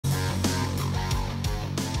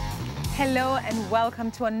Hello and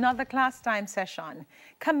welcome to another class time session.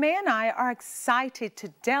 Kamei and I are excited to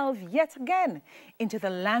delve yet again into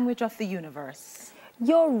the language of the universe.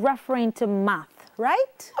 You're referring to math,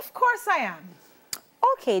 right? Of course I am.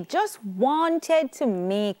 Okay, just wanted to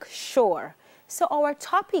make sure. So our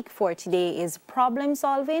topic for today is problem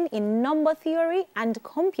solving in number theory and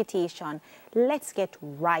computation. Let's get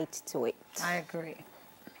right to it. I agree.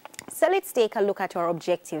 So let's take a look at our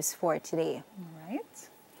objectives for today. All right.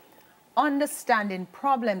 Understanding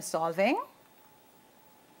problem solving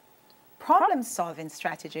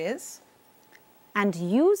strategies, and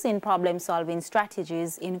using problem solving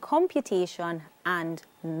strategies in computation and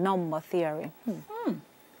number theory.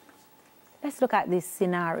 Let's look at this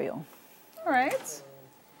scenario. All right.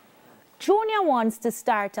 Junior wants to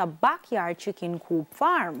start a backyard chicken coop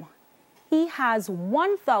farm. He has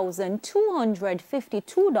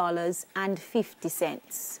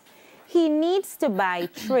 $1,252.50. He needs to buy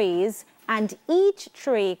trays, and each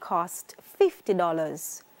tray costs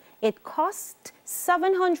 $50. It costs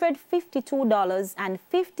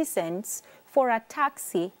 $752.50 for a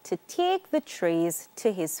taxi to take the trays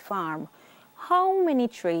to his farm. How many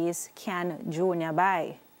trays can Junior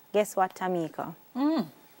buy? Guess what, Tamika?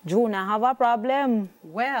 Junior have a problem.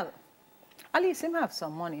 Well, at least him have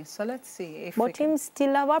some money, so let's see if But him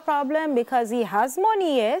still have a problem because he has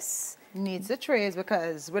money, yes? Needs the trays,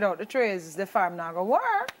 because without the trays, the farm not gonna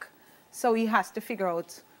work. So he has to figure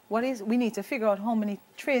out we need to figure out how many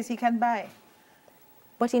trays he can buy.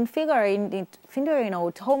 But in figuring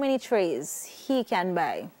out how many trays he can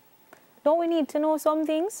buy, don't we need to know some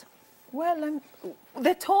things? Well,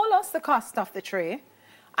 they told us the cost of the tray.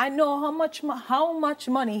 I know how much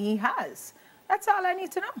money he has. That's all I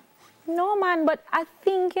need to know. No, man, but I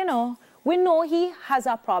think, we know he has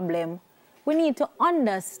a problem. We need to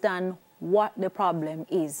understand what the problem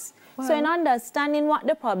is. Well, so in understanding what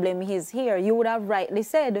the problem is here, you would have rightly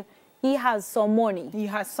said he has some money. He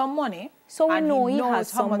has some money. So we know he has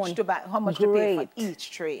how some much money. to buy, how much to pay for each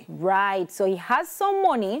tray. Right. So he has some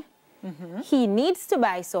money. He needs to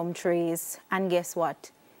buy some trays. And guess what?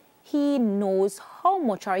 He knows how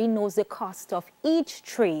much, or he knows the cost of each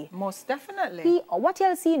tray. Most definitely. What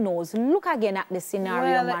else he knows? Look again at the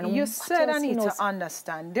scenario, well, man. You said I need to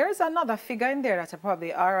understand. There's another figure in there that are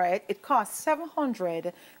probably all right. It costs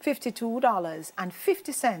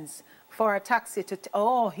 $752.50 for a taxi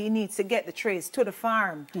to. He needs to get the trays to the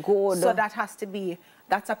farm. Good. So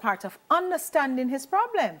that's a part of understanding his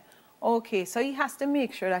problem. Okay, so he has to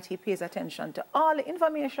make sure that he pays attention to all the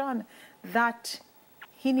information that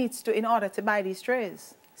he needs to in order to buy these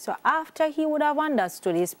trays. So after he would have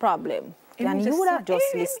understood his problem, then he would have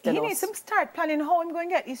just listed us. He needs to start planning how I'm going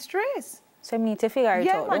to get these trays. So we need to figure it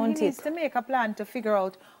out, don't he needs to make a plan to figure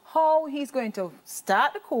out how he's going to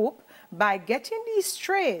start the coop by getting these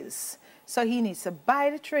trays. So he needs to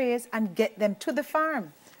buy the trays and get them to the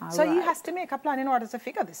farm. So he has to make a plan in order to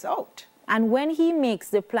figure this out. And when he makes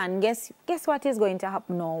the plan, guess what is going to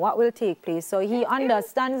happen now? What will take place? So he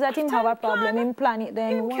understands that he have a problem, he plan it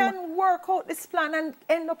then. He can work out this plan and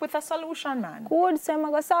end up with a solution, man. Good, so I'm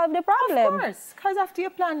going to solve the problem. Of course, because after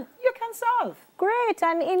your plan, you can solve. Great,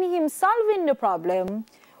 and in him solving the problem,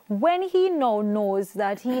 when he now knows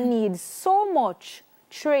that he needs so much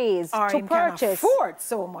trays to purchase. Can afford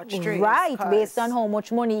so much trays. Right, based on how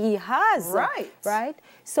much money he has. Right.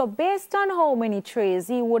 So based on how many trays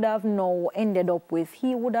he would have now ended up with,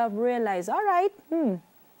 he would have realized, all right,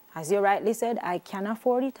 as you rightly said, I can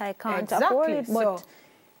afford it, I can't afford it. But so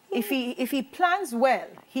if he plans well,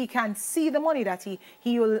 he can see the money that he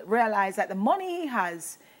will realize that the money he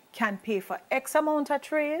has can pay for X amount of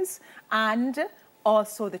trays and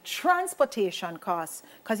also the transportation costs,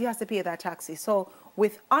 because he has to pay that taxi. So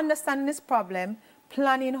with understanding this problem,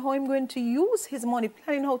 planning how I'm going to use his money,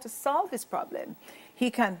 planning how to solve his problem, he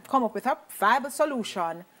can come up with a viable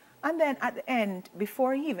solution. And then at the end,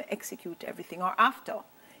 before he even execute everything or after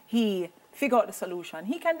he figure out the solution,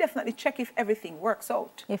 he can definitely check if everything works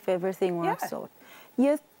out. If everything works out.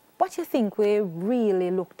 What you think we really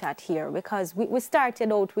looked at here? Because we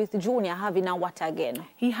started out with Junior having a what again?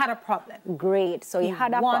 He had a problem. Great. So he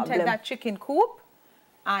had a problem. He wanted that chicken coop,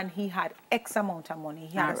 and he had X amount of money.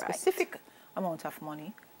 He had a specific amount of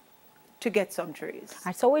money to get some trays.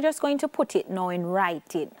 Right, so we're just going to put it now in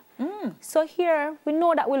writing. So here, we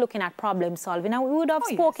know that we're looking at problem solving, and we would have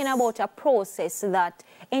spoken about a process that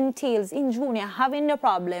entails in Junior having the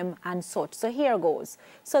problem and such. So here goes.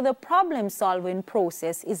 So the problem solving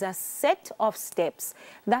process is a set of steps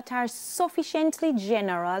that are sufficiently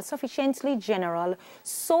general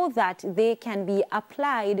so that they can be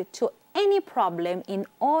applied to any problem in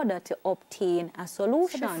order to obtain a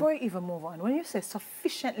solution. So before you even move on, when you say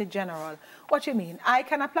sufficiently general, what you mean? I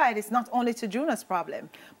can apply this not only to Juna's problem,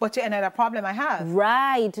 but to any other problem I have.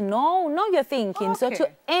 Right. No, you're thinking. So to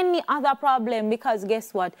any other problem, because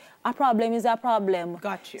guess what? A problem is a problem.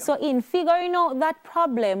 Got you. So in figuring out that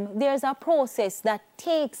problem, there's a process that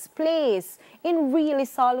takes place in really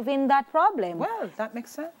solving that problem. Well, that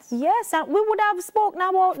makes sense. Yes, and we would have spoken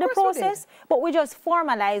about the process, but we're just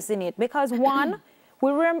formalizing it because one,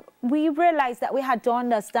 we realized that we had to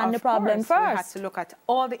understand the problem first. We had to look at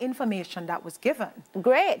all the information that was given.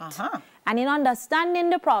 Great. And in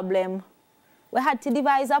understanding the problem, we had to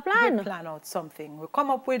devise a plan. We plan out something. We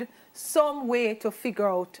come up with some way to figure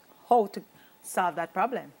out how to solve that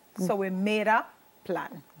problem. So we made a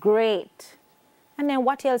plan. Great. And then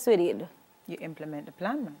what else we did? You implement the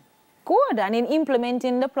plan, man. Good. And in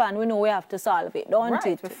implementing the plan, we know we have to solve it, don't it?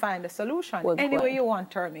 Right. We find a solution. Any way you want,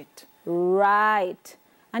 term it. Right.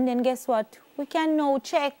 And then guess what? We can now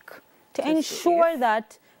check to ensure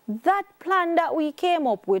that that plan that we came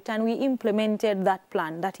up with and we implemented that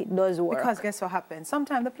plan, that it does work. Because guess what happens?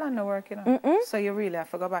 Sometimes the plan don't work, you know. So you really have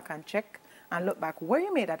to go back and check and look back where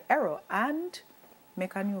you made that error and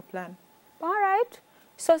make a new plan. All right.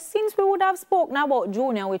 So since we would have spoken about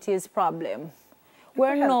Junior with his problem,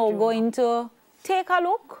 we're now going to take a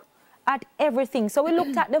look at everything. So we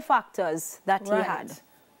looked at the factors that he had.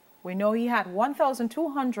 We know he had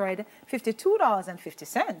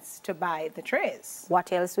 $1,252.50 to buy the trays.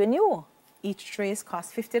 What else we knew? Each trays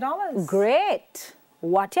cost $50. Great.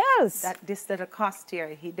 What else? This little cost here,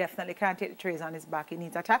 he definitely can't take the trays on his back. He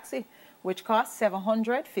needs a taxi, which costs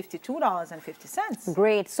 $752.50.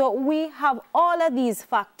 Great. So we have all of these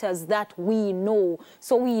factors that we know.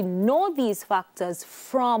 So we know these factors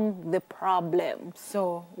from the problem.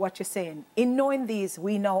 So what you're saying, in knowing these,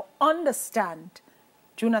 we now understand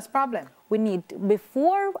Juna's problem. We need,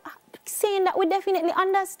 before saying that we definitely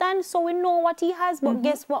understand, so we know what he has, but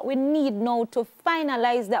guess what? We need now to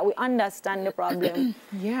finalize that we understand the problem.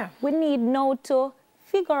 We need now to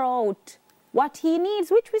figure out what he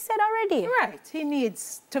needs, which we said already. Right. He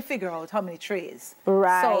needs to figure out how many trays.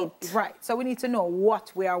 Right. So we need to know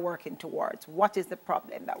what we are working towards. What is the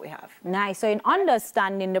problem that we have? Nice. So in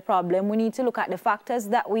understanding the problem, we need to look at the factors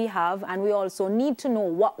that we have, and we also need to know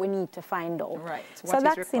what we need to find out. Right. So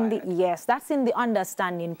that's in the, that's in the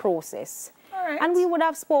understanding process. All right. And we would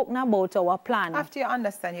have spoken about our plan. After you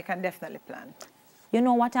understand, you can definitely plan. You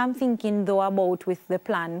know what I'm thinking, though, about with the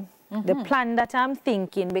plan? The plan that I'm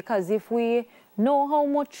thinking, because if we know how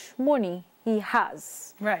much money he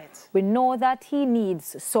has, we know that he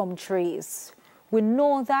needs some trays. We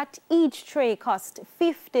know that each tray costs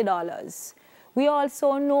 $50. We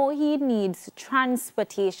also know he needs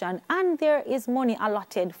transportation, and there is money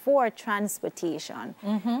allotted for transportation.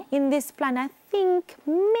 In this plan, I think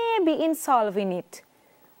maybe in solving it,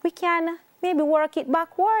 we can maybe work it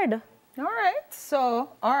backward. All right. So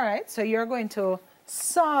you're going to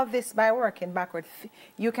solve this by working backward.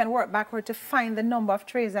 You can work backward to find the number of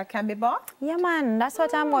trays that can be bought? Yeah, man, that's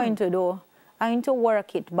what I'm going to do. I'm going to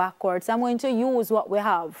work it backwards. I'm going to use what we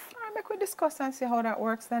have. All right, we discuss and see how that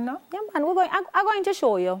works then, no? Yeah, man, I'm going to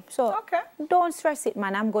show you. So don't stress it,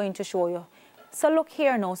 man. I'm going to show you. So look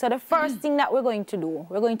here now. So the first thing that we're going to do,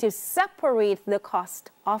 we're going to separate the cost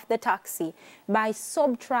of the taxi by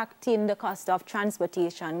subtracting the cost of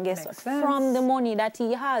transportation. Guess what? From the money that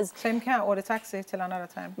he has. So he can't order taxi till another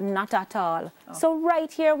time? Not at all. So right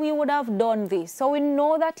here we would have done this. So we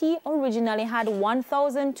know that he originally had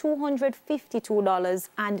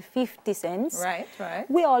 $1,252.50. Right.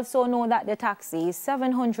 We also know that the taxi is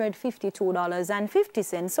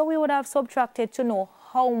 $752.50. So we would have subtracted to know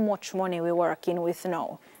how much money we're working with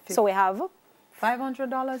now. So we have $500 in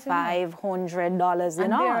 $500 in all.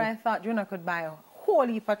 And there I thought Juna could buy a whole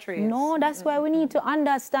heap of trays. No, that's why we need to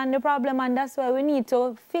understand the problem, and that's why we need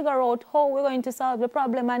to figure out how we're going to solve the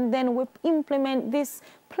problem, and then we implement this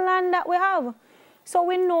plan that we have. So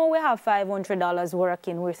we know we have $500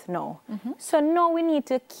 working with now. So now we need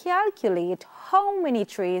to calculate how many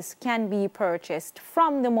trays can be purchased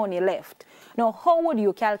from the money left. Now, how would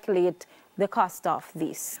you calculate the cost of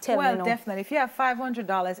this? Tell me now. Definitely. If you have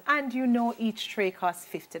 $500 and you know each tray costs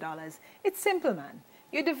 $50, it's simple, man.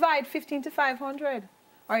 You divide 15 to 500,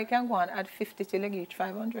 or you can go and add 50 till you get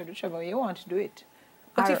 500, whichever way you want to do it.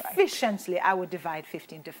 But efficiently, I would divide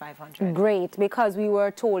 15 to 500. Great, because we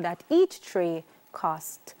were told that each tray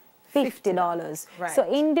cost $50. So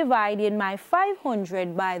in dividing my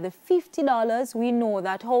 500 by the $50, we know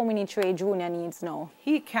that how many trays Junior needs now?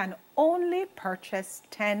 He can only purchase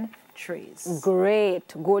 10 trays.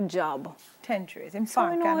 Great, good job. 10 trays. In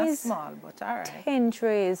fact, kind of small, but all right. 10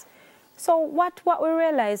 trays. So what we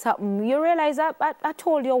realize happened? You realize I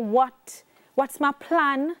told you what's my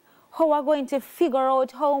plan, how we're going to figure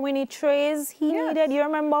out how many trays he needed. You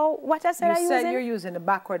remember what I said? You said you're using the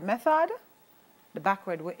backward method. The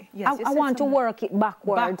backward way. Yes, I want to work it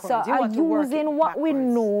backwards. So I'm using what we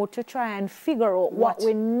know to try and figure out what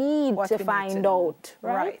we need to find out.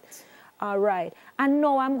 Right? All right. And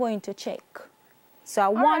now I'm going to check. So I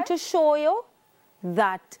want to show you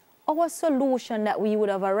that our solution that we would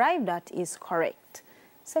have arrived at is correct.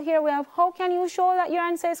 So here we have, how can you show that your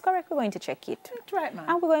answer is correct? We're going to check it. That's right, ma'am.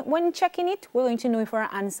 And when checking it, we're going to know if our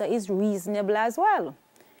answer is reasonable as well.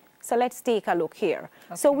 So let's take a look here.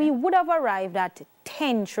 Okay. So we would have arrived at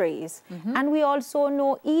 10 trays. And we also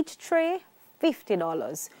know each tray,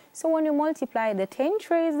 $50. So when you multiply the 10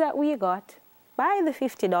 trays that we got by the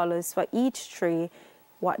 $50 for each tray,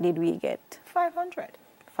 what did we get? $500.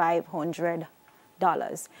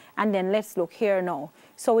 And then let's look here now.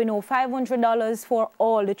 So we know $500 for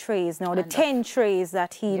all the trays now, the 10 trays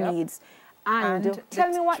that he needs. And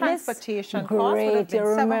tell me what this transportation cost would have been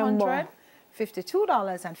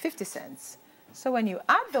 $752.50. So when you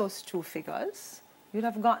add those two figures, you'd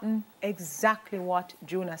have gotten exactly what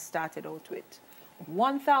Juna started out with,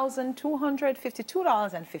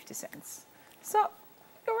 $1,252.50. So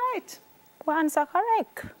you're right. Well, answer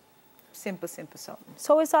correct. Simple something.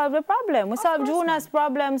 So we solved the problem. We solved Juna's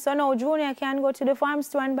problem. So now Junior can go to the farm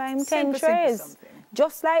store and buy him 10 trays.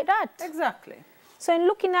 Just like that. Exactly. So in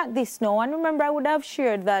looking at this now, and remember I would have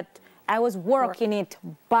shared that I was working it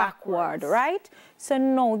backward, right? So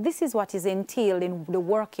now this is what is entailed in the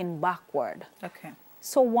working backward. Okay.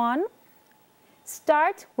 So one,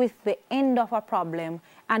 start with the end of a problem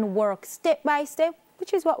and work step by step,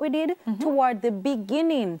 which is what we did, toward the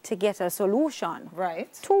beginning to get a solution.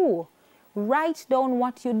 Right. Two, write down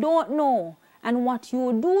what you don't know and what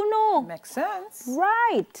you do know. Makes sense.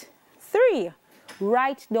 Right. Three,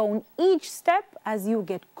 write down each step as you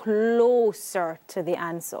get closer to the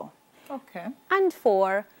answer. Okay. And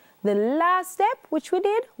four, the last step, which we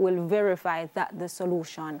did, will verify that the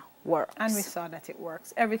solution works. And we saw that it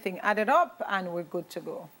works. Everything added up and we're good to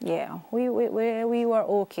go. Yeah, we were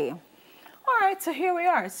okay. All right, so here we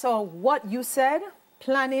are. So what you said,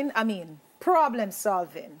 problem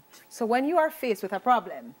solving. So when you are faced with a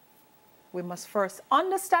problem, we must first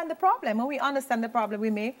understand the problem. When we understand the problem, we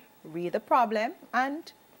may read the problem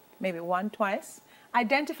and maybe twice,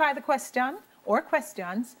 identify the question or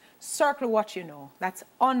questions, circle what you know. That's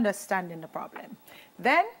understanding the problem.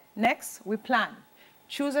 Then next, we plan.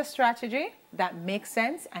 Choose a strategy that makes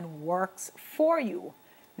sense and works for you.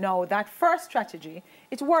 Now, that first strategy,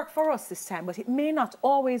 it worked for us this time, but it may not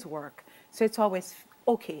always work. So it's always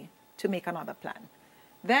okay to make another plan.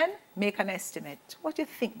 Then make an estimate. What do you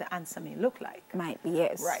think the answer may look like? Might be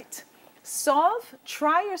yes. Right. Solve,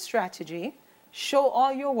 try your strategy, show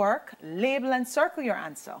all your work, label and circle your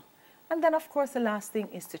answer. And then, of course, the last thing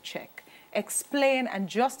is to check. Explain and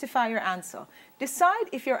justify your answer. Decide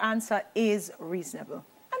if your answer is reasonable.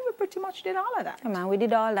 And we pretty much did all of that. Come on, we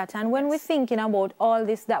did all that. And when we're thinking about all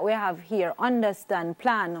this that we have here, understand,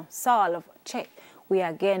 plan, solve, check, we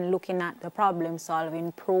are again looking at the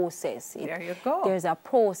problem-solving process. There you go. There's a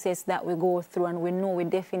process that we go through, and we know we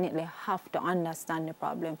definitely have to understand the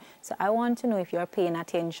problem. So I want to know if you're paying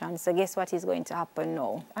attention. So guess what is going to happen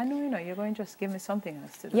now? I know, you're going to just give me something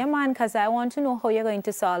else to do. Yeah, man, because I want to know how you're going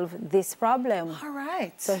to solve this problem. All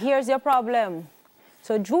right. So here's your problem.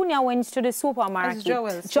 So Junior went to the supermarket. As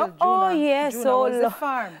Joel. Oh, yes. Juna was the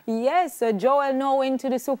farm. Yes, so Joel now went to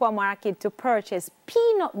the supermarket to purchase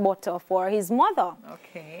peanut butter for his mother.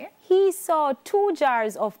 Okay. He saw 2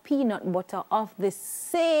 jars of peanut butter of the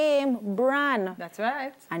same brand. That's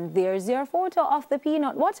right. And there's your photo of the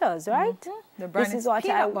peanut butters, right? The brand is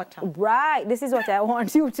peanut butter. Right. This is what I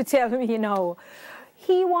want you to tell me now.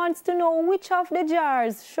 He wants to know which of the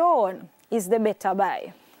jars shown is the better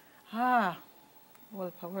buy.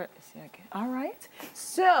 Well, where is it again? All right.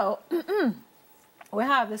 So we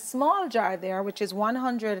have the small jar there, which is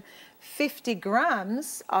 150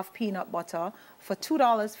 grams of peanut butter for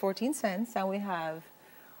 $2.14. And we have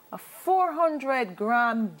a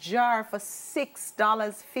 400-gram jar for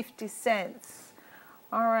 $6.50.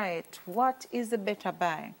 All right. What is the better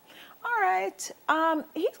buy? All right.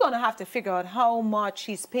 He's going to have to figure out how much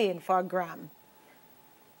he's paying for a gram.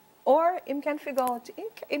 Or him can figure out,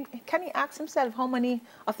 can he ask himself how many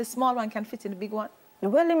of the small one can fit in the big one?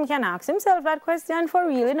 Well, him can ask himself that question for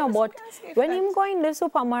real, you know, but when him go in the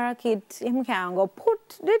supermarket, him can go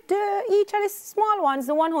put each of the small ones,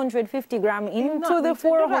 the 150 gram, into the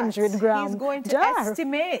 400 gram He's going to jar.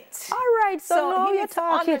 estimate. All right, so now he you're needs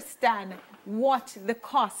talking. to understand what the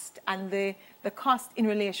cost and the cost in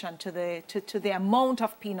relation to the amount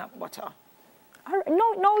of peanut butter.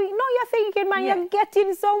 No, you're thinking, man, you're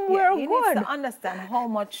getting somewhere you good. need to understand how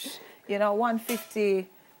much, 150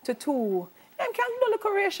 to 2. You can do a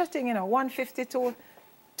little ratio thing, 150 to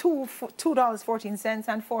 $2.14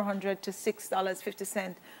 and 400 to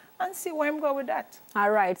 $6.50, and see where I'm going with that.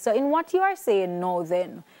 All right. So in what you are saying now,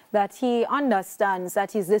 then, that he understands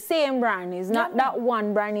that it's the same brand. It's not that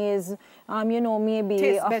one brand is, maybe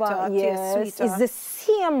tastes better, tastes sweeter. It's the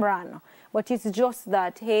same brand, but it's just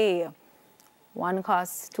that, hey, one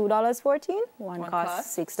costs $2.14, one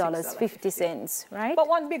costs $6.50, right? But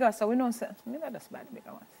one bigger, so we know, maybe I just buy the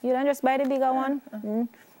bigger one. You don't just buy the bigger one?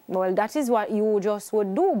 Well, that is what you just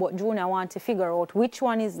would do, but Junior want to figure out which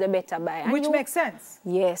one is the better buy. And which makes sense.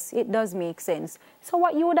 Yes, it does make sense. So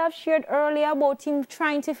what you would have shared earlier about him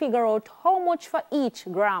trying to figure out how much for each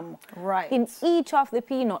gram in each of the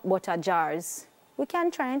peanut butter jars. We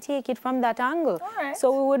can try and take it from that angle. All right.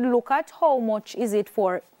 So we would look at how much is it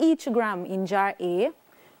for each gram in jar A,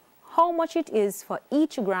 how much it is for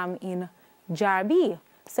each gram in jar B.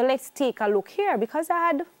 So let's take a look here because I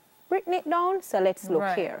had written it down. So let's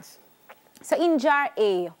look here. So in jar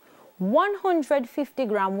A, 150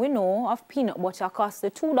 gram we know of peanut butter costs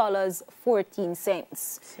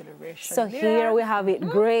 $2.14. So here we have it.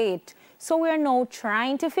 Great. So we're now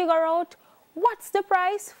trying to figure out what's the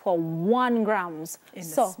price for 1 gram? In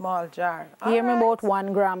the small jar. Hear me about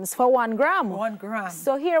 1 gram. For 1 gram. 1 gram.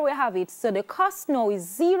 So here we have it. So the cost now is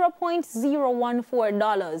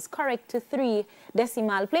 $0.014, correct to 3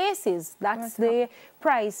 decimal places. That's the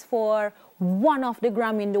price for 1 of the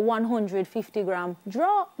gram in the 150 gram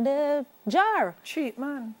the jar. Cheap,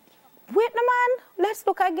 man. Wait, no, man. Let's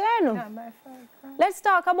look again. Let's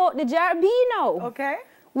talk about the jar B now. Okay.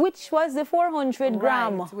 Which was the 400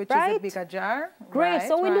 gram, which is a bigger jar. Great.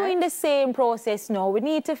 So we're doing the same process now. We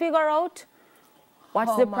need to figure out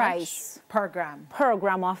what's the price per gram. Per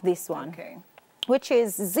gram of this one. Okay. Which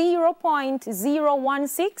is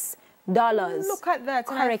 $0.016. Look at that.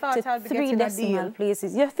 Correct to 3 decimal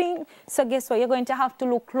places. You think? So guess what? You're going to have to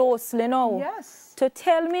look closely now. Yes. To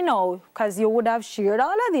tell me now, because you would have shared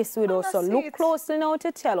all of this with us. So look closely now to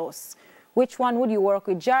tell us. Which one would you work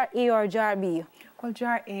with, jar A or jar B? Well,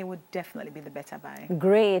 jar A would definitely be the better buy.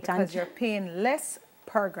 Great. Because you're paying less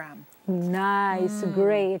per gram. Nice,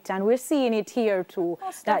 great. And we're seeing it here too.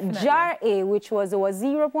 That jar A, which was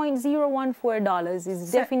 $0.014,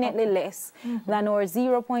 is definitely less than our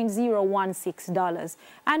 $0.016.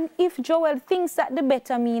 And if Joel thinks that the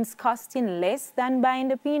better means costing less than buying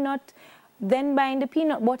the peanut, then buying the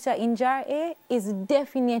peanut butter in jar A is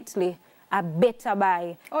definitely a better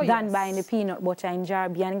buy than buying the peanut butter in jar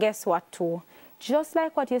B. And guess what too? Just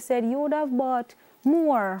like what you said, you would have bought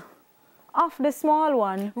more of the small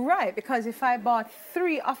one. Right, because if I bought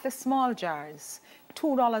 3 of the small jars,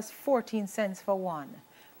 $2.14 for one,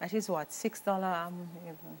 that is what, $6,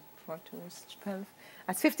 4, 2, 12,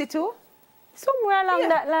 that's 52? Somewhere along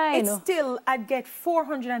that line. It's still, I'd get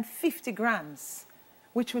 450 grams,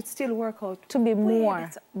 which would still work out to be more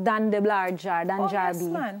than the large jar, than jar B.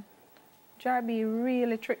 Man. Jar B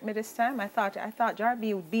really tricked me this time. I thought jar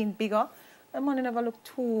B would be bigger. The money never looked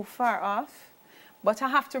too far off. But I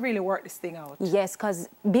have to really work this thing out. Yes, because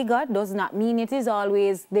bigger does not mean it is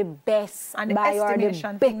always the best and the buy or the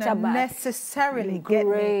better buy. Necessarily get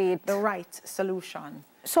me the right solution.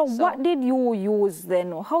 So what did you use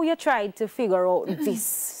then? How you tried to figure out this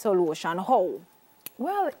solution? How?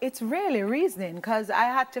 Well, it's really reasoning, because I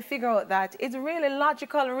had to figure out that it's really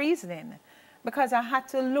logical reasoning, because I had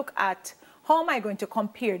to look at how am I going to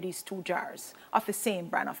compare these 2 jars of the same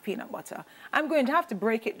brand of peanut butter. I'm going to have to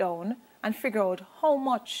break it down and figure out how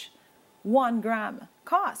much 1 gram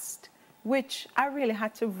cost, which I really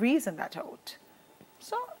had to reason that out.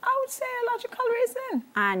 So I would say logical reasoning.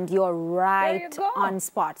 And you're right on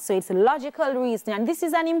spot. So it's logical reasoning. And this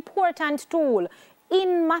is an important tool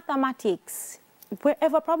in mathematics.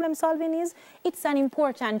 Wherever problem solving is, it's an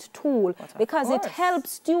important tool because it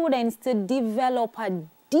helps students to develop a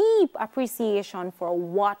deep appreciation for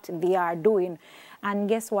what they are doing. And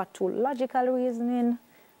guess what too? Logical reasoning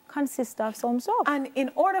consists of some stuff. And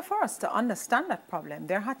in order for us to understand that problem,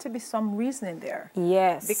 there had to be some reasoning there.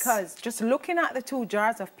 Yes. Because just looking at the 2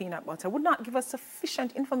 jars of peanut butter would not give us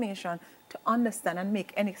sufficient information to understand and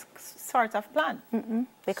make any sort of plan.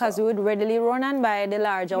 Because we would readily run and buy the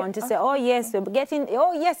larger one to say, oh yes, we're getting,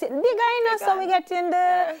 oh yes, it's bigger enough, so we're getting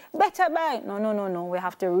the better buy. No, no, no, no, we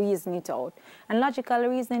have to reason it out. And logical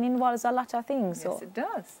reasoning involves a lot of things. Yes, it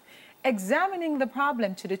does. Examining the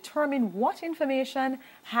problem to determine what information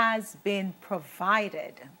has been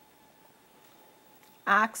provided.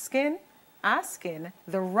 Asking asking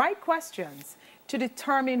the right questions to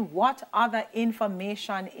determine what other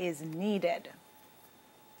information is needed.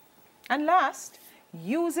 And last,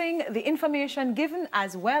 using the information given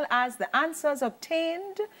as well as the answers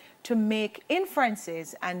obtained to make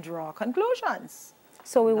inferences and draw conclusions.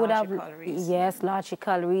 So we would have, yes,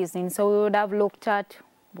 logical reasoning. So we would have looked at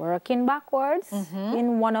working backwards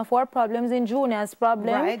in one of our problems, in Junior's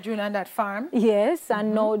problem. Right, Junior and that farm. Yes,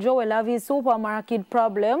 and now Joel have his supermarket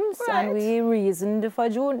problems, and we reasoned for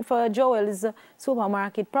Joel's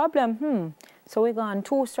supermarket problem. So we got on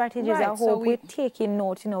 2 strategies. I hope we're taking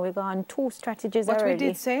note, you know, we got on 2 strategies already. But we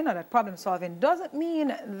did say, you know, that problem solving doesn't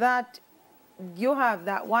mean that you have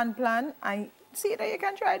that one plan and see that you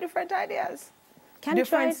can try different ideas.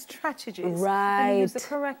 Different strategies. Right. Use the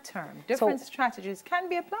correct term. Different strategies can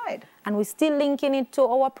be applied. And we're still linking it to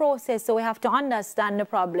our process, so we have to understand the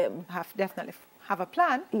problem. Definitely have a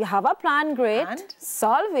plan. You have a plan, great. And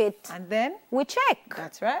solve it. And then we check.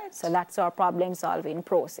 That's right. So that's our problem solving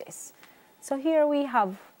process. So here we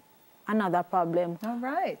have another problem. All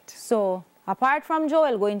right. So apart from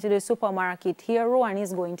Joel going to the supermarket, here Rowan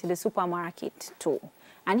is going to the supermarket too.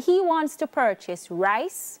 And he wants to purchase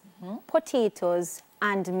rice, potatoes,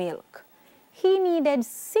 and milk. He needed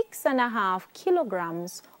 6.5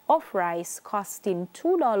 kilograms of rice costing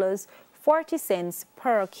 $2.40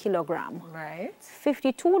 per kilogram. Right.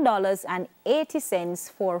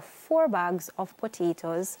 $52.80 for 4 bags of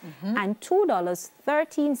potatoes and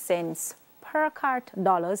 $2.13 per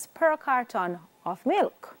carton of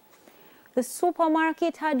milk. The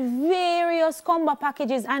supermarket had various combo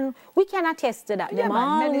packages, and we can attest to that. They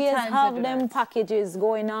always have them packages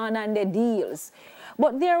going on and the deals.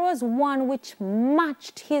 But there was one which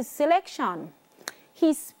matched his selection.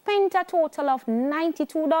 He spent a total of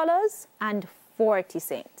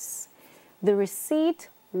 $92.40. The receipt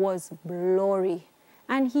was blurry,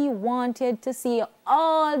 and he wanted to see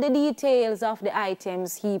all the details of the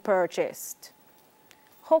items he purchased.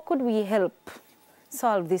 How could we help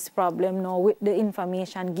solve this problem now with the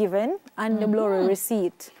information given and the blurry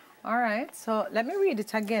receipt? All right, so let me read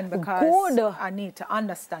it again because I need to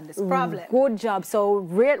understand this problem. Good job. So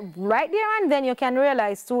right there and then you can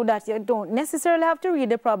realize too that you don't necessarily have to read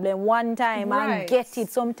the problem one time and get it.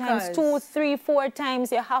 Sometimes 2, 3, 4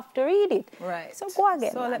 times you have to read it. Right. So go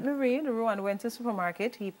again. So let me read. Rowan went to the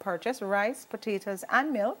supermarket. He purchased rice, potatoes,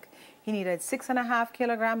 and milk. He needed 6.5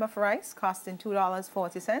 kilograms of rice, costing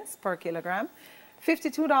 $2.40 per kilogram.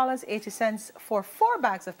 $52.80 for 4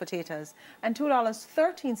 bags of potatoes and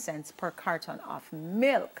 $2.13 per carton of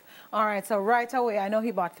milk. All right, so right away, I know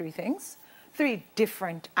he bought 3 things, 3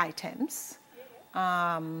 different items.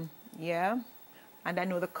 Yeah, and I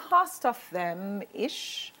know the cost of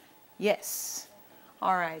them-ish. Yes.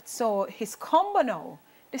 All right, so his combo now,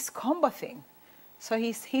 this combo thing. So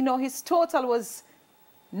he know his total was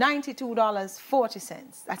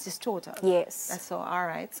 $92.40. That's his total. Yes. That's so. All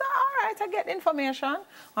right. So all right, I get information.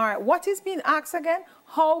 All right. What is being asked again?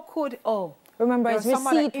 How could remember his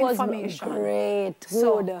receipt was great.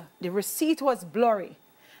 So the receipt was blurry,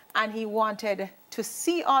 and he wanted to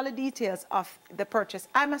see all the details of the purchase.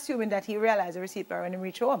 I'm assuming that he realized the receipt blurry when he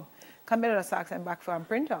reached home. Come better to ask him back for a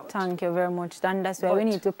printout. Thank you very much. And that's why we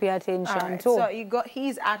need to pay attention too. So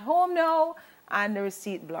he's at home now, and the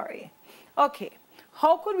receipt blurry. Okay.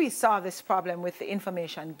 How could we solve this problem with the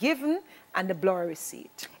information given and the blurry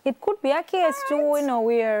receipt? It could be a case too, you know,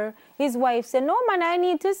 where his wife said, no man, I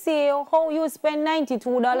need to see how you spend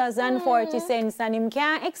 $92.40 and him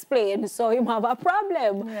can't explain, so him have a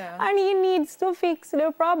problem. And he needs to fix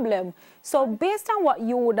the problem. So based on what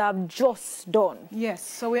you would have just done. Yes,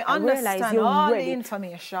 so we understand all the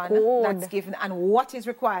information that's given and what is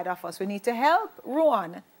required of us. We need to help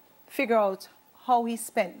Rowan figure out how he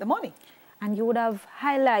spent the money. And you would have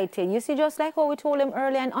highlighted. You see, just like how we told him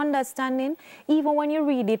earlier, and understanding, even when you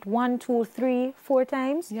read it 1, 2, 3, 4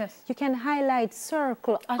 times, you can highlight,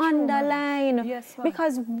 circle, underline. Yes,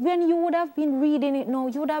 because when you would have been reading it now,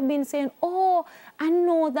 you would have been saying, oh, I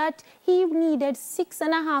know that he needed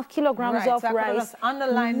 6.5 kilograms of rice. Just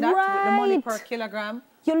underline that with the money per kilogram.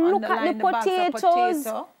 You look at the potatoes,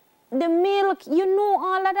 the milk, you know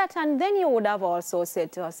all of that, and then you would have also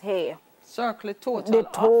said to us, hey, circle the total. The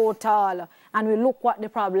total. And we look what the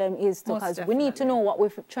problem is, because we need to know what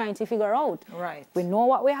we're trying to figure out. Right. We know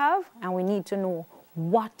what we have, and we need to know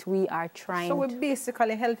what we are trying to. So we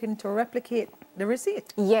basically help him to replicate the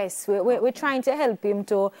receipt. Yes, we're trying to help him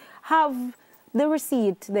to have the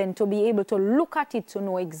receipt, then to be able to look at it to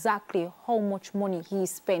know exactly how much money he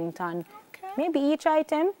spent on Maybe each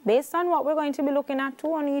item, based on what we're going to be looking at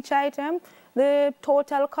too on each item, the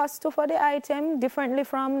total cost for the item differently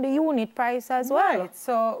from the unit price as well. Right,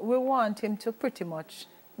 so we want him to pretty much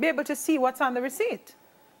be able to see what's on the receipt.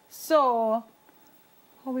 So,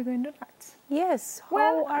 how are we going to do that? Yes,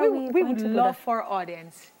 Well, how are we would love for our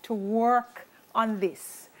audience to work on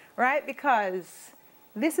this, right? Because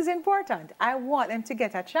this is important. I want them to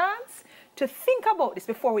get a chance to think about this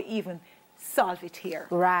before we even solve it here.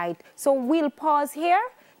 Right. So we'll pause here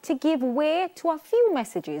to give way to a few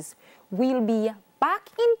messages. We'll be back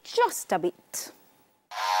in just a bit.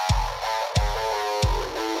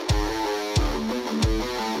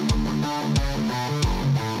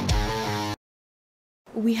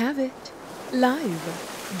 We have it.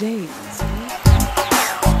 Live dates.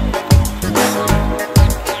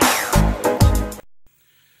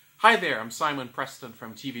 Hi there, I'm Simon Preston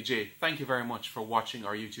from TVJ. Thank you very much for watching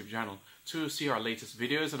our YouTube channel. To see our latest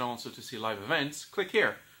videos and also to see live events, click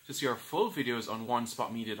here. To see our full videos on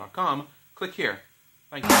onespotmedia.com, click here.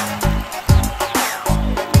 Thank you.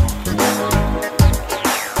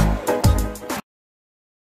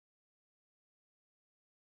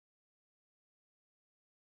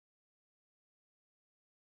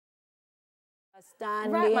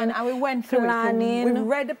 Right, man, and we went through it. We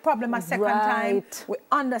read the problem a second time. We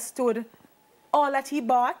understood all that he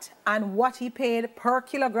bought and what he paid per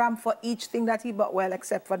kilogram for each thing that he bought. Well,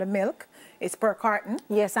 except for the milk, it's per carton.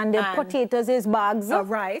 Yes, and the potatoes is bags.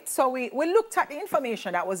 Right, so we looked at the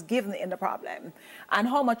information that was given in the problem and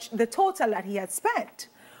how much the total that he had spent.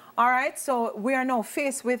 All right, so we are now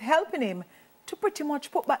faced with helping him to pretty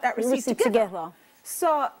much put back that receipt together.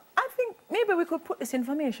 So I think maybe we could put this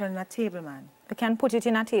information on a table, man. We can put it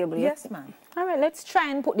in a table, yes, ma'am. All right, let's try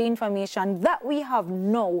and put the information that we have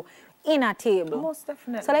now in a table. Most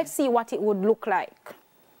definitely. So let's see what it would look like.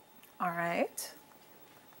 All right.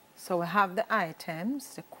 So we have the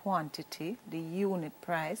items, the quantity, the unit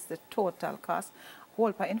price, the total cost.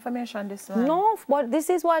 Whole part information this one. No, but this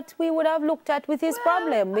is what we would have looked at with his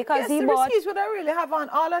problem because he bought. The receipts would I really have on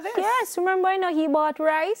all of this? Yes, remember, you know, he bought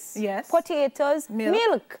rice, yes, potatoes,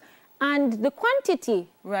 milk, and the quantity.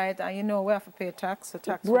 Right, and you know we have to pay tax, so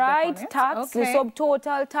tax. Right, tax, the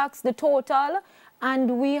subtotal tax, the total,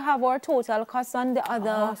 and we have our total costs on the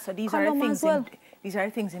other. So these are the things. These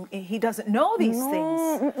are things he doesn't know these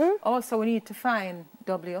things. Also, we need to find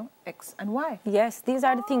W, X, and Y. Yes, these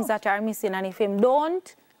are the things that are missing, and if him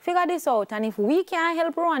don't figure this out, and if we can't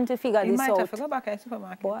help Ron to figure this out, might have to go back to the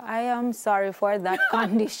supermarket. Well, I am sorry for that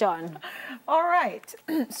condition. All right.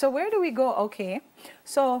 So where do we go? Okay.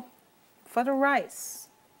 So for the rice,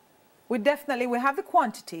 we have the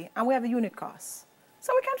quantity and we have the unit cost.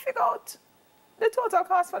 So we can figure out the total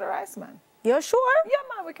cost for the rice, man. You're sure? Yeah,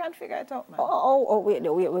 man, we can't figure it out, man.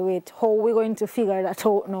 Wait. How are we going to figure that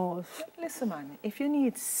out now? Listen, man, if you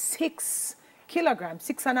need 6 kilograms,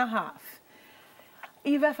 6.5,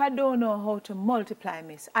 even if I don't know how to multiply,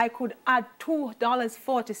 miss, I could add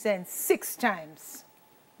 $2.40 6 times.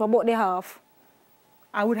 What about the half?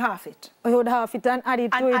 I would half it. You would half it and add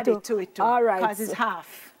it to it too. All right. Because it's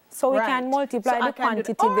half. So we can multiply the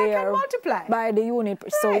quantity there by the unit.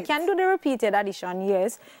 Right. So we can do the repeated addition,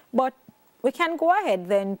 yes. But we can go ahead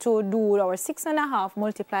then to do our 6.5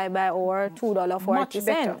 multiplied by our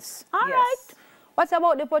 $2.40. All right. What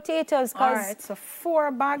about the potatoes? All right. So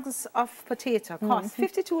 4 bags of potato cost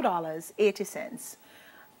 $52.80.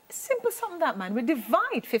 Simple something that, man. We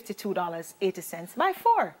divide $52.80 by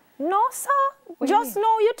 4. No, sir. Just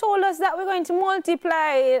now you told us that we're going to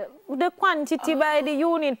multiply the quantity by the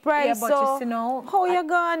unit price. Yeah, but so you know, how you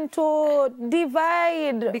going to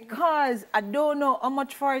divide? Because I don't know how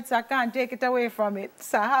much for it, so I can't take it away from it.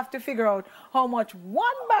 So I have to figure out how much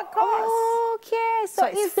 1 bag costs. Okay, so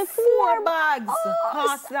it's the 4 bags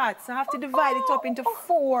cost that. So I have to divide it up into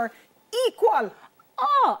 4 equal.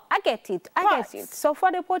 Oh, I get it. I get it. So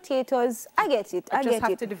for the potatoes, I get it. I just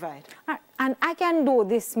have to divide. And I can do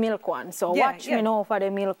this milk one. So watch me now for the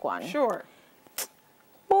milk one. Sure.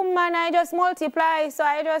 Boom, man, I just multiply. So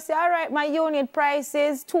I just say, all right, my unit price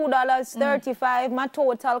is $2.35. My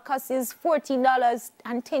total cost is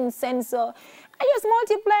 $14.10. So I just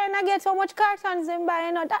multiply and I get how much cartons in buy,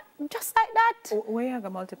 you know, that, just like that. Where are you going to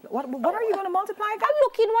multiply? What are you going to multiply again? I'm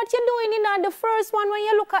looking what you're doing in the first one. When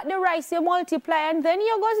you look at the rice, you multiply and then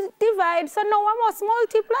you go divide. So now I must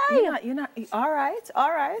multiply. You're not, all right.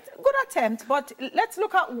 Good attempt, but let's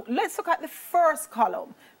look at the first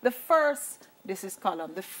column. This is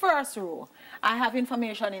column, the first row. I have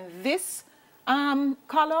information in this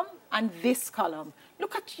column and this column.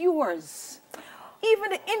 Look at yours.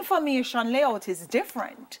 even the information layout is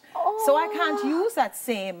different. So I can't use that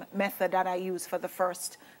same method that I use for the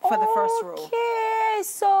first row. Okay,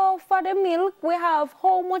 so for the milk, we have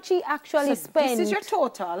how much he actually spent. This is your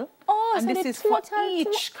total. Oh, and so this the is for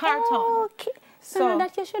each carton. Okay. So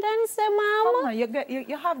that you should answer, Mama.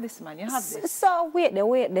 You have this, man. You have this. So wait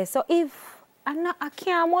there. So if I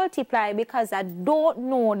can't multiply because I don't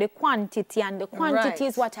know the quantity, and the quantity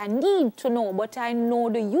is what I need to know, but I know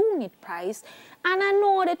the unit price and I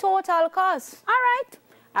know the total cost. All right.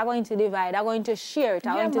 I'm going to divide. I'm going to share it.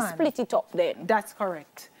 I'm going to split it up then. That's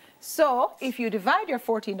correct. So if you divide your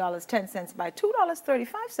 $14.10 by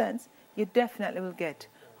 $2.35, you definitely will get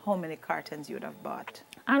how many cartons you would have bought.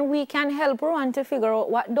 And we can help Rowan to figure out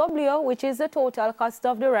what W, which is the total cost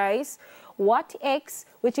of the rice, what X,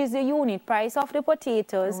 which is the unit price of the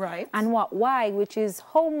potatoes, and what Y, which is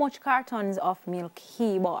how much cartons of milk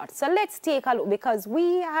he bought. So let's take a look, because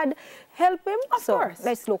we had helped him. Of course.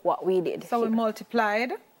 Let's look what we did. So we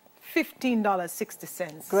multiplied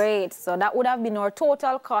 $15.60. Great. So that would have been our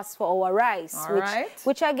total cost for our rice,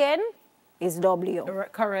 which again is W.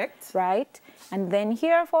 Correct. Right. And then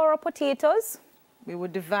here for our potatoes, we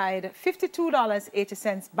would divide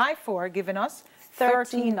 $52.80 by 4, giving us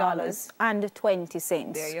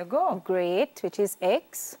 $13.20. There you go. Great, which is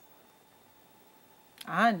X.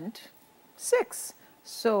 And 6.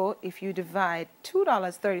 So if you divide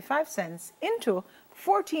 $2.35 into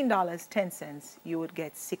 $14.10, you would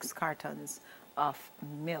get 6 cartons of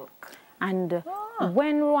milk. And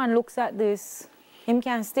when Rowan looks at this, him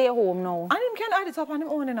can stay home now. And him can add it up on his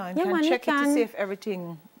own and on. He can check it to see if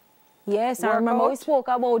everything. Yes, I remember we spoke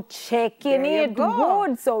about checking it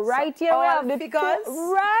good. So right here we have the figures.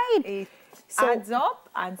 Right. Adds up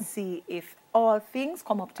and see if all things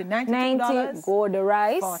come up to $92. Go the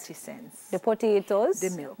rice, 40 cents. The potatoes, the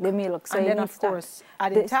milk. So and then of course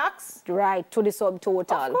adding tax. Right, to the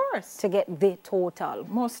subtotal. Of course. To get the total.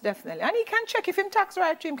 Most definitely. And he can check if him tax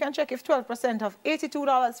right, him can check if 12% of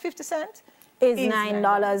 $82.50 is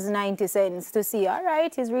 $9.90 to see. All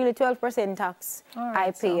right, it's really 12% tax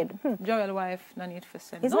I paid. Joel wife, no need for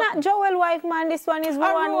send. It's not Joel wife, man. This one is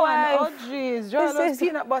Rowan wife. Oh, jeez. Joel was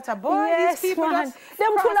peanut butter. Boy, yes, these people man.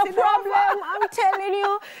 Them full of problem. I'm telling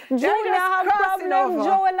you. Julia have problem.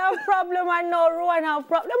 Joel have problem. I know Rowan have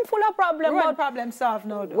problem. Full of problem. Rowan problem solved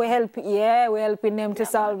now. We we're helping them to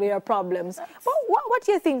solve their problems. But what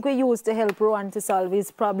do you think we used to help Rowan to solve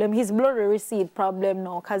his problem? His blurry receipt problem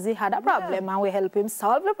now, because he had a problem. And we help him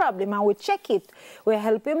solve the problem and we check it. We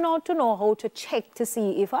help him now to know how to check to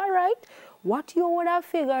see if, all right, what you would have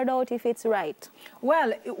figured out if it's right.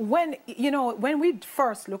 Well, when we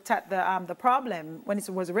first looked at the problem, when it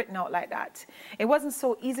was written out like that, it wasn't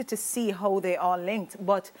so easy to see how they all linked.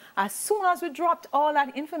 But as soon as we dropped all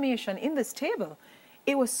that information in this table,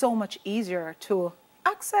 it was so much easier to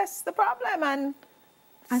access the problem and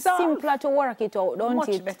simpler to work it out, don't much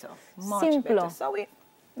it? Better. Much simpler. Better. So we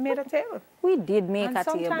made a table. We did make a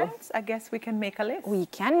table. Sometimes I guess we can make a list. We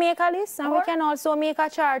can make a list and we can also make a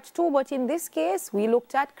chart too, but in this case we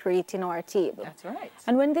looked at creating our table. That's right.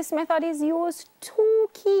 And when this method is used, 2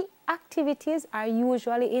 key activities are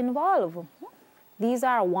usually involved. These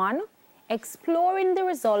are 1, exploring the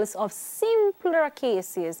results of simpler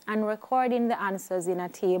cases and recording the answers in a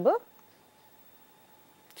table.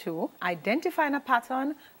 2, identifying a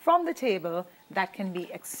pattern from the table that can be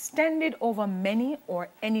extended over many or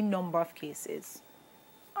any number of cases.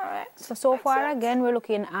 All right. So far, again, we're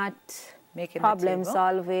looking at problem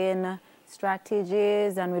solving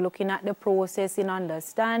strategies, and we're looking at the process in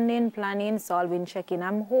understanding, planning, solving, checking.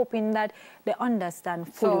 I'm hoping that they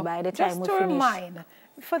understand fully by the time we finish. Just to remind,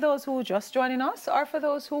 for those who are just joining us, or for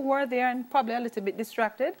those who were there and probably a little bit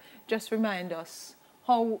distracted, just remind us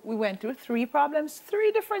how we went through 3 problems,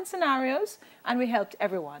 3 different scenarios, and we helped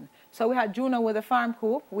everyone. So we had Juno with the farm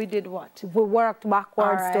coop. We did what? We worked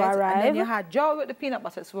backwards to arrive. And then you had Joe with the peanut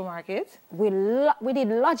butter supermarket. We did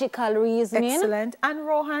logical reasoning. Excellent. And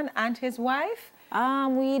Rohan and his wife?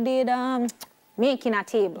 We did making a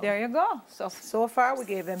table. There you go. So far we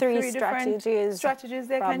gave them 3 different strategies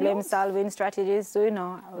they can use. Problem solving strategies. So, you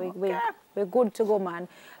know, we're good to go, man.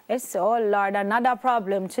 Oh, Lord, another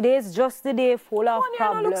problem. Today is just the day full of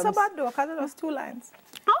problems. Don't look so bad, though, because it was 2 lines.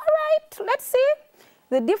 All right, let's see.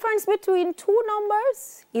 The difference between 2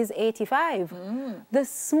 numbers is 85. The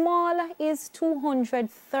smaller is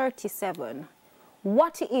 237.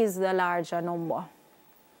 What is the larger number?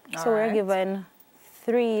 So we're given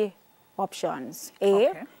 3 options.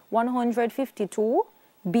 A, 152.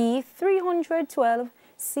 B, 312.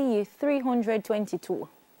 C, 322.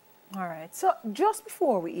 All right. So just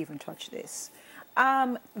before we even touch this,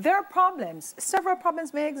 there are problems. Several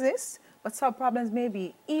problems may exist, but some problems may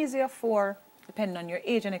be easier for, depending on your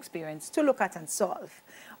age and experience, to look at and solve.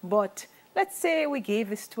 But let's say we gave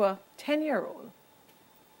this to a 10-year-old.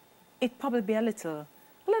 It'd probably be a little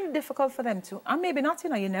difficult for them to, and maybe not,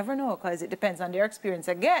 you never know, because it depends on their experience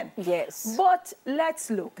again. Yes. But let's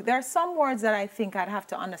look. There are some words that I think I'd have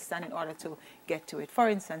to understand in order to get to it. For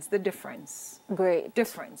instance, the difference. Great.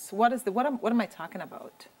 Difference. What am I talking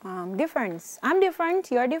about? Difference. I'm different,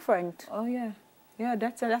 you're different. Oh, yeah. Yeah,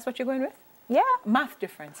 that's what you're going with? Yeah. Math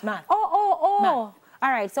difference, math. Oh. Math. All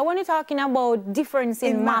right, so when you're talking about difference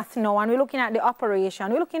in math now, and we're looking at the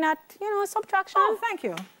operation, we're looking at, subtraction. Oh, thank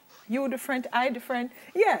you. You different, I different.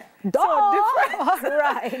 Yeah. Duh. So difference.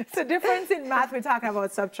 Right. So difference in math, we're talking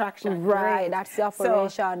about subtraction. Right, that's the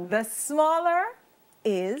operation. So the smaller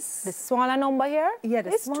is... The smaller number here? Yeah,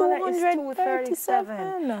 the smaller is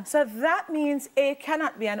 237. So that means A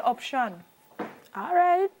cannot be an option. All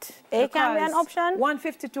right. A can be an option.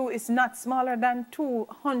 152 is not smaller than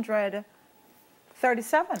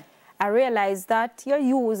 237. I realize that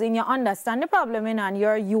you understand the problem and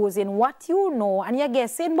you're using what you know and you're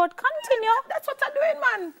guessing, but continue. That's what I'm doing,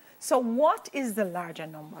 man. So what is the larger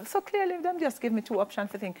number? So clearly them just give me two options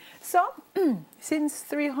for things. So since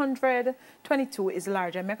 322 is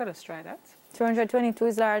larger, I'm going to try that. 322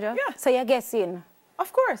 is larger? Yeah. So you're guessing?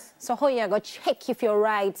 Of course. So how you going to check if you're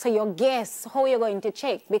right? So you guess how you're going to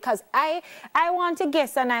check? Because I want to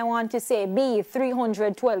guess and I want to say B,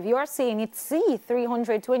 312. You're saying it's C,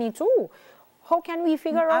 322. How can we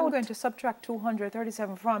figure out? I'm going to subtract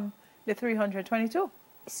 237 from the 322.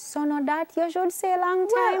 So now that you should say a long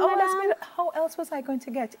time, well, how else was I going to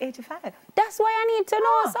get 85? That's why I need to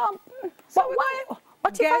know.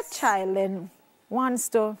 But if a child then wants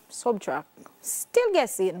to subtract, still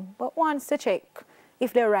guessing, but wants to check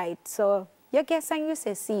if they're right. So you guess and you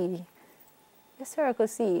say C. You circle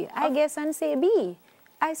C. I guess and say B.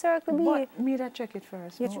 I circle B. But me that check it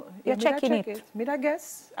first. You're checking it. Me that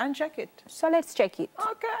guess and check it. So let's check it.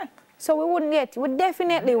 Okay. So we wouldn't get, we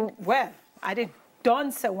definitely... Well, I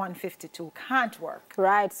don't say 152. Can't work.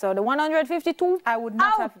 Right, so the 152, I would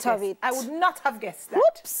not have guessed it. I would not have guessed that.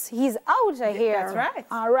 Whoops, he's out of here. That's right.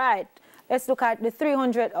 All right. Let's look at the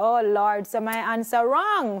 300. Oh, Lord, so my answer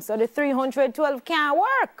wrong. So the 312 can't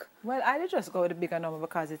work. Well, I did just go with the bigger number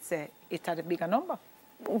because it had a bigger number.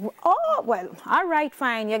 Oh, well, all right,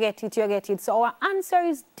 fine. You get it. So our answer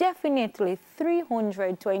is definitely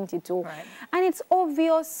 322. Right. And it's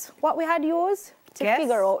obvious what we had used to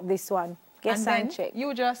figure out this one. Guess and check.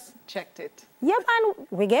 You just checked it. Yep, and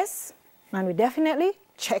we guess, and we definitely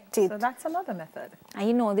checked it. So that's another method.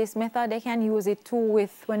 And this method, they can use it too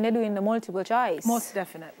when they're doing the multiple choice. Most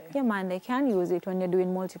definitely. Yeah, man, they can use it when they're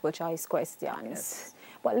doing multiple choice questions. Yes.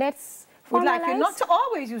 But let's We'd like you not to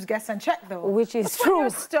always use guess and check, though. Which is true. When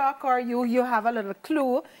you're stuck or you have a little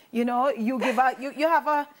clue, you have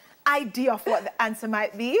a idea of what the answer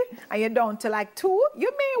might be, and you're down to like 2,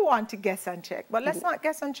 you may want to guess and check. But let's not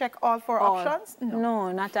guess and check all 4 options.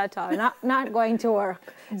 No, not at all. not going to work.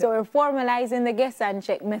 No. So we're formalizing the guess and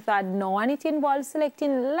check method now, and it involves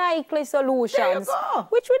selecting likely solutions. There you go.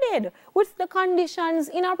 Which we did with the conditions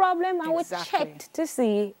in our problem, and we checked to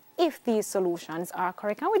see if these solutions are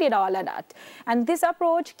correct, and we did all of that. And this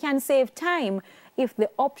approach can save time if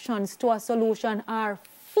the options to a solution are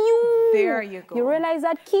few. There you go. You realize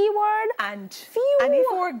that keyword? And few. And if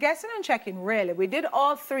we're guessing and checking, really, we did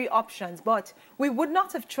all 3 options, but we would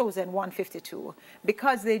not have chosen 152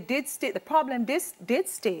 because they did state, the problem did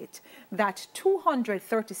state that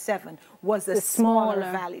 237 was the smaller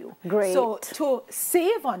value. Great. So to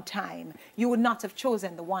save on time, you would not have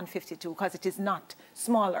chosen the 152 because it is not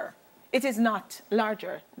smaller. It is not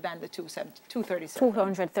larger than the 237.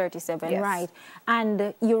 237, yes. Right.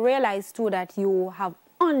 And you realize too that you have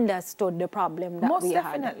understood the problem that Most we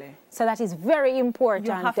definitely. had. So that is very important.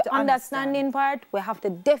 You have the to understanding part, we have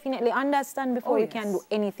to definitely understand before we can do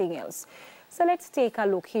anything else. So let's take a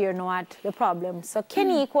look here now at the problem. So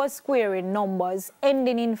Kenny was squaring numbers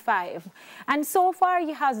ending in 5. And so far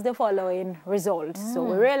he has the following results. So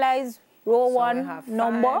we realize row 1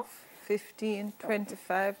 number. 15,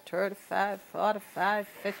 25, 35, 45,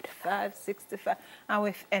 55, 65, and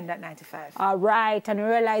we end at 95. All right, and we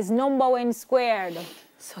realize number when squared.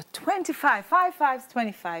 So 25, 5 5's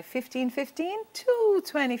 25, 15, 15, 2,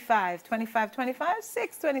 25, 25, 25,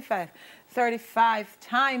 6, 25. 35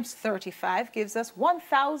 times 35 gives us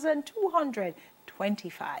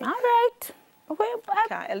 1,225. All right. Well,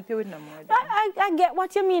 Can't help you with no more. I get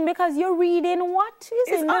what you mean because you're reading what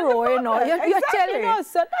is in the row, you know. You're telling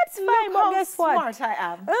us, so that's fine. But guess what? Smart I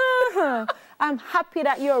am. I'm happy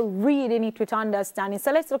that you're reading it with understanding.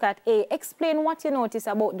 So let's look at A. Explain what you notice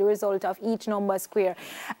about the result of each number square.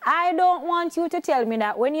 I don't want you to tell me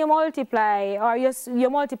that when you multiply or you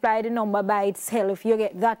multiply the number by itself, you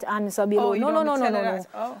get that answer below. No.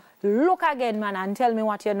 Oh. Look again, man, and tell me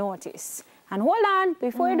what you notice. And hold on,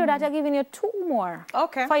 before you do that, I'm giving you 2 more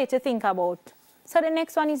for you to think about. So the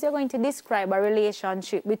next one is you're going to describe a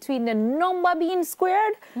relationship between the number being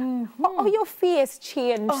squared, or your face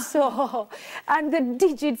changed, so, and the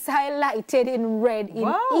digits highlighted in red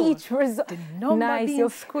in each result. The number being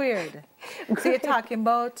squared. So you're talking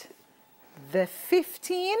about the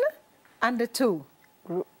 15 and the 2.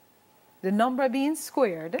 The number being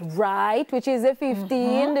squared. Right, which is the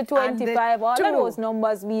 15, the 25, all of those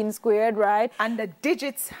numbers being squared, right? And the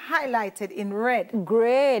digits highlighted in red.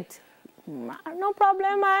 Great. No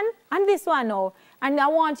problem, man. And this one now. And I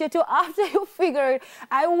want you to, after you figure it,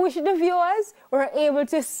 I wish the viewers were able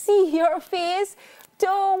to see your face to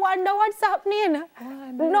wonder what's happening.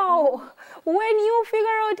 No, when you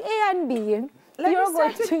figure out A and B, you're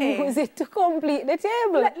going to use it to complete the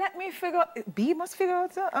table. Let me figure out. B must figure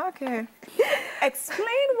out. Okay.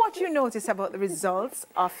 Explain what you notice about the results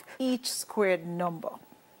of each squared number.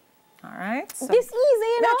 All right. So this easy,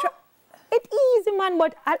 you know. It's easy, man,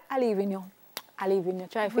 but I'll leave in you. I'll leave in you.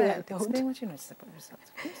 Try to figure it out. Explain what you notice about the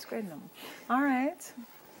results of each squared number. All right.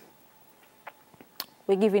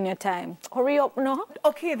 We're giving you time. Hurry up now.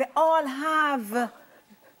 Okay, they all have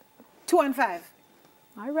 2 and 5.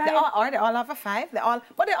 All right. They all have a 5.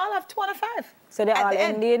 But they all have 2 and a 5. So they all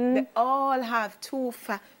ending. They all have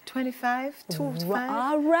 25, 2, 5.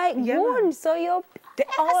 All right, good. So you're picking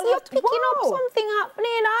up something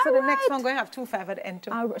happening. So the next one going to have 2, 5 at the end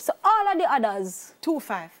too. So all of the others. 2,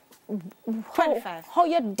 5. 25. How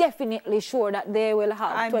you're definitely sure that they will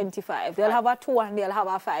have 25? They'll have a 2 and they'll have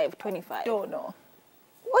a 5, 25. Don't know.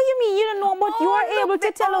 What do you mean? You don't know, but you are able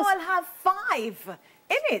to tell us. They all have 5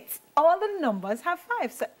 in it. All the numbers have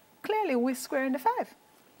 5. So clearly we're squaring the 5.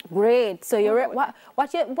 Great. So you're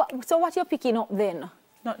what you're picking up then?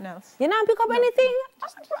 Nothing else. You not pick up anything?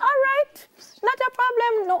 All right. Not a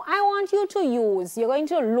problem. No, I want you to use. You're going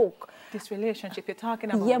to look. This relationship you're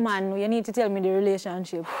talking about. Yeah, man. You need to tell me the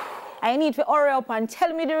relationship. I need to hurry up and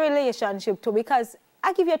tell me the relationship too, because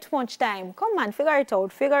I give you too much time. Come on, figure it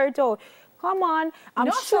out. Figure it out. Come on.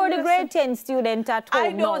 I'm sure the grade 10 student at home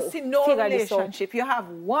I don't see no relationship. You have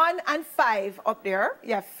 1 and 5 up there.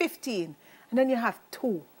 You have 15. And then you have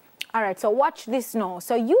 2. All right, so watch this now.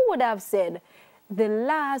 So you would have said the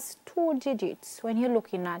last 2 digits when you're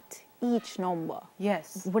looking at each number.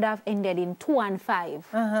 Yes. Would have ended in 2 and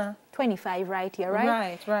 5. 25 right here,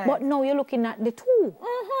 right? Right. But now you're looking at the 2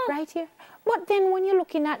 right here. But then when you're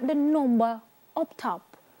looking at the number up top,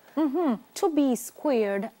 to be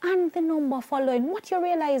squared and the number following, what you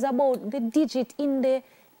realize about the digit in the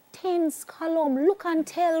tens column? Look and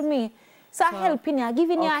tell me. So I'm helping you,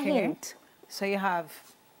 giving you a hint. So you have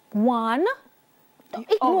 1.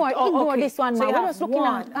 Ignore this one, so man. We're just looking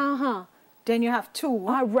 1. at, Then you have 2.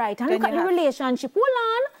 All right, and look at the relationship. Hold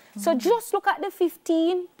on. So just look at the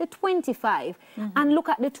 15, the 25, and look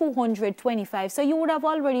at the 225. So you would have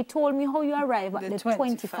already told me how you arrive at the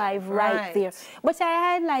 25 right there. But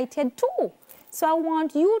I highlighted 2. So I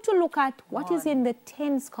want you to look at what is in the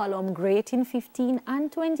tens column, great in 15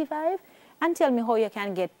 and 25, and tell me how you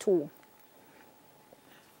can get 2.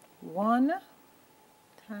 1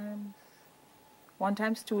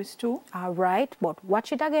 times 2 is 2. All right, but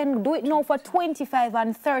watch it again. Do it now for 25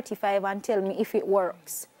 and 35 and tell me if it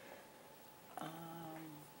works.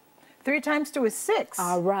 3 times 2 is 6.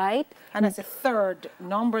 All right. And that's a third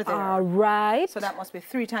number there. All right. So that must be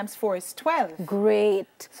 3 times 4 is 12.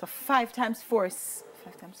 Great. So 5 times 4 is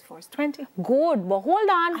 20. Good, but hold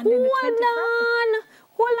on.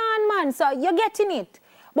 Hold on, man. So you're getting it.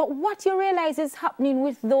 But what you realize is happening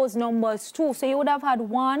with those numbers too. So you would have had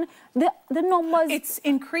 1. The numbers... It's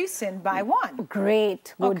increasing by 1.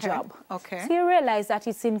 Great. Good job. Okay. So you realize that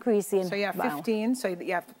it's increasing. So you have 15. So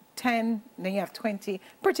you have 10. Then you have 20.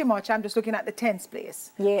 Pretty much, I'm just looking at the tens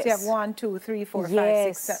place. Yes. So you have 1, 2, 3, 4,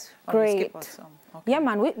 5, 6, 7. Great. Yeah,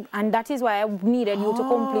 man. And that is why I needed you to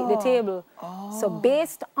complete the table. So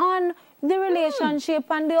based on the relationship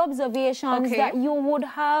and the observations that you would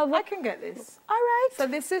have... I can get this. All right. So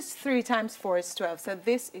this is 3 times 4 is 12. So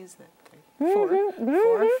this is the 3.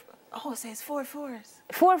 4. Oh, so it's 4 fours.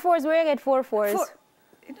 4 fours, where you get 4 fours?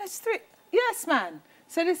 That's 3. Yes, man.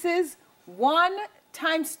 So this is 1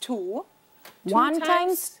 times 2 1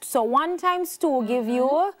 times 2 give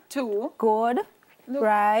you 2. Good. Look.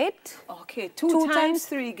 Right. Okay, 2 times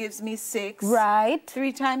 3 gives me 6. Right.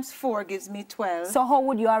 3 times 4 gives me 12. So how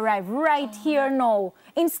would you arrive? Right here now.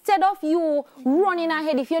 Instead of you running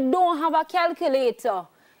ahead, if you don't have a calculator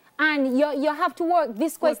and you have to work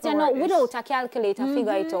this question out without a calculator,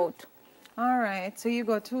 figure it out. All right, so you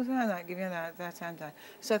go 2 times, I'll give you that and that.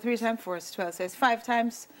 So 3 times 4 is 12. So it's 4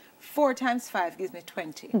 times 5 gives me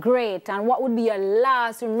 20. Great. And what would be your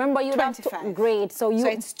last? Remember, you have to. Great. So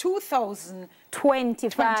it's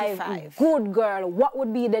 2,025. Good girl. What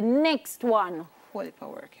would be the next one? Holy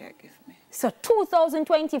power, okay, give me. So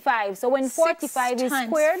 2,025. So when 45 is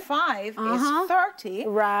squared, 5 is 30.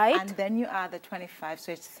 Right. And then you add the 25,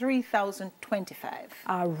 so it's 3,025.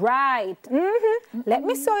 All right. Let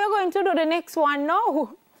me show you going to do the next one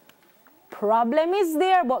now. Problem is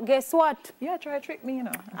there, but guess what? Yeah, try to trick me, you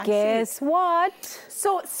know. Guess what?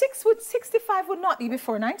 So 65 would not be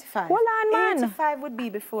before 95. Hold on, man. 85 would be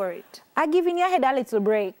before it. I'm giving your head a little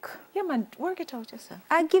break. Yeah, man, work it out yourself.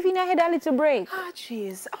 I'm giving your head a little break. Ah,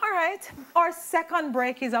 jeez. All right. Our second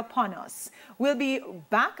break is upon us. We'll be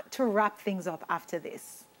back to wrap things up after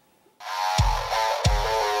this.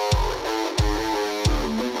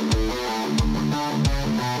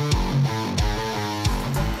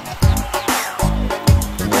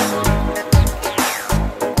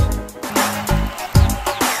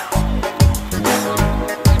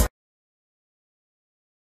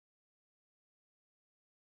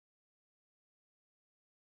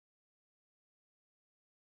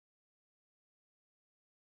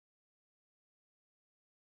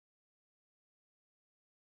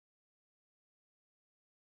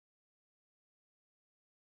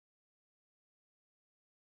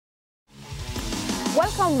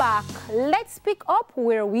 Welcome back. Let's pick up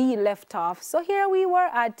where we left off. So here we were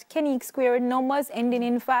at Kenny squared numbers ending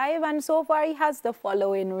in 5, and so far he has the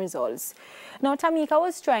following results. Now Tamika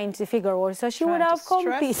was trying to figure out, so she would have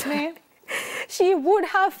completed. She would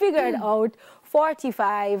have figured out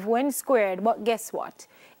 45 when squared, but guess what?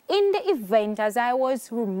 In the event, as I was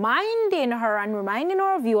reminding her and reminding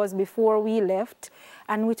our viewers before we left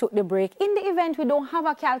and we took the break, in the event we don't have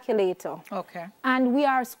a calculator, okay, and we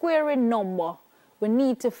are squaring number, we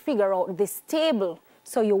need to figure out this table.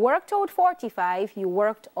 So you worked out 45, you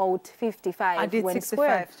worked out 55. I did when 65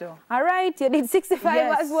 squared. too. All right, you did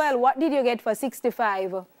 65 as well. What did you get for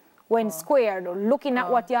 65 when squared? Looking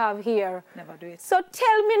at what you have here. Never do it. So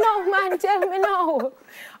tell me now, man, tell me now.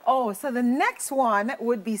 Oh, so the next one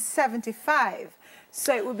would be 75.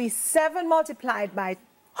 So it would be 7 multiplied by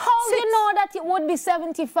How do you know that it would be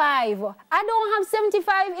 75? I don't have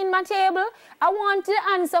 75 in my table. I want the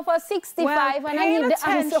answer for 65 and I need the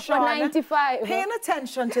answer for 95. Paying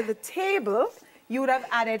attention to the table, you would have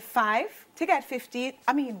added 5 to get 15.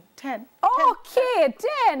 I mean 10. Okay,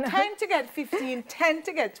 10. 10 to get 15, 10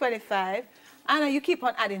 to get 25, and you keep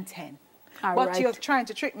on adding 10. All but right. you're trying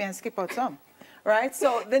to trick me and skip out some. Right?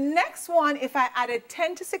 So the next one, if I added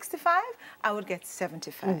 10 to 65, I would get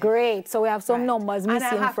 75. Great. So we have some numbers missing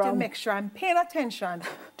from. And I have to make sure I'm paying attention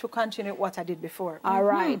to continue what I did before. All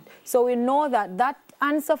right. So we know that that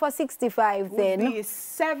answer for 65 then would be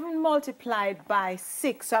 7 multiplied by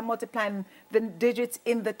 6. So I'm multiplying the digits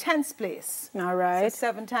in the tens place. All right. So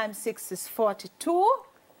 7 times 6 is 42.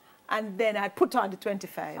 And then I put on the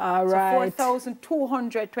 25. All right. So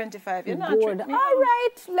 4,225. You're not good. tricking me. All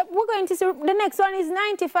right. We're going to see. The next one is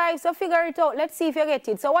 95. So figure it out. Let's see if you get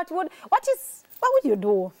it. So what would you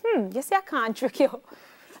do? You see, I can't trick you.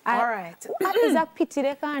 All right. It's a pity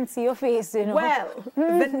they can't see your face, you know. Well,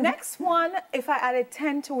 the next one, if I added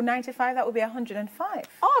 10 to 95, that would be 105.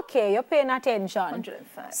 Okay, you're paying attention.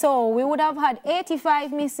 105. So we would have had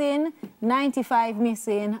 85 missing, 95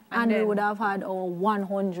 missing, and we would have had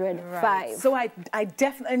 105. Right. So I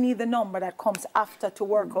definitely need the number that comes after to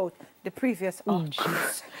work out the previous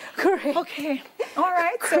options. Correct. Okay. All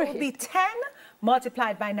right. So it would be 10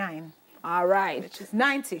 multiplied by 9. All right. Which is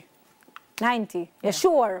 90. 90. You're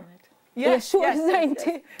sure? Yes, you're sure it's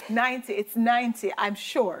 90? Yes. 90. It's 90. I'm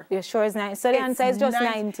sure. You're sure it's 90. So the answer is just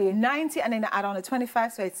 90. 90, and then I add on the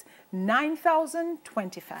 25, so it's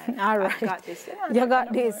 9,025. All right. I got this. You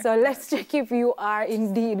got this. So let's check if you are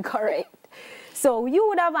indeed correct. So you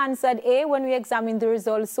would have answered A. When we examine the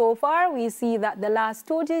results so far, we see that the last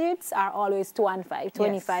 2 digits are always 2 and 5,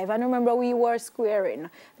 25. Yes. And remember, we were squaring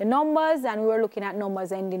the numbers and we were looking at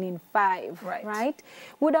numbers ending in 5, right?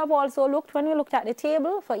 Would have also looked, when we looked at the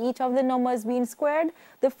table, for each of the numbers being squared,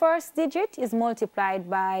 the first digit is multiplied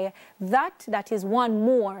by that is 1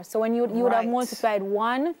 more. So when you would have multiplied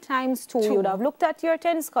 1 times 2, you would have looked at your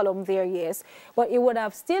tens column there, yes, but it would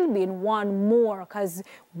have still been 1 more, because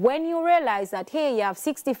when you realize that, hey, you have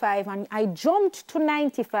 65 and I jumped to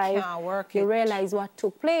 95, you realize what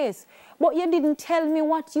took place. But you didn't tell me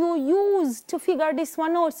what you used to figure this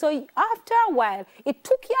one out. So after a while, it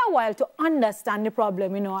took you a while to understand the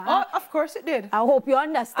problem, you know. Oh, of course it did. I hope you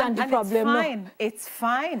understand the problem. It's fine. No? It's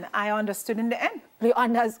fine. I understood in the end. You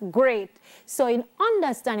understand? Great. So in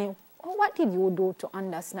understanding, what did you do to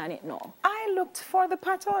understand it now? I looked for the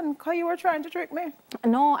pattern, because you were trying to trick me.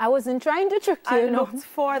 No, I wasn't trying to trick you. I looked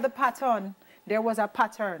for the pattern. There was a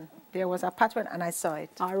pattern. There was a pattern and I saw it.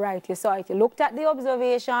 All right, you saw it. You looked at the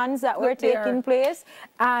observations that were taking place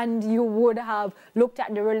and you would have looked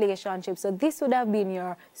at the relationship. So this would have been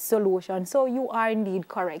your solution. So you are indeed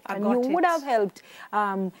correct. And you would have helped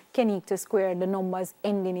Kenique to square the numbers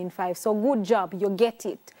ending in 5. So good job, you get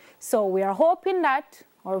it. So we are hoping that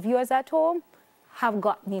our viewers at home have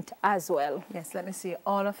gotten it as well. Yes, let me see.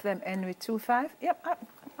 All of them end with 25. Yep,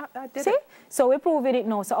 I did it. So we're proving it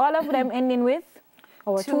now. So all of them ending with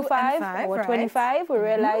our 25, our 25, we're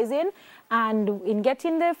realizing. And in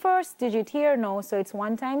getting the first digit here now, so it's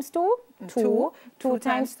 1 times 2, 2, 2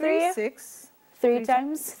 times 3, 6. 3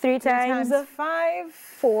 times 5,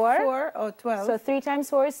 4, or 12. So 3 times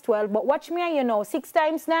 4 is 12. But watch me, you know, 6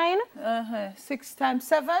 times 9. 6 times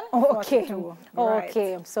 7. Okay. 42.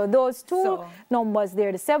 Okay. So those two numbers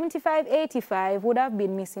there, the 75, 85 would have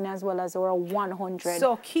been missing as well as our 100.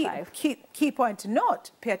 So key point to note,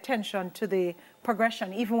 pay attention to the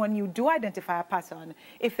progression. Even when you do identify a pattern,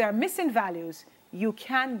 if there are missing values, you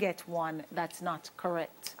can get one that's not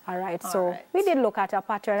correct. All right, so we did look at a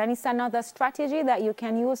pattern, and it's another strategy that you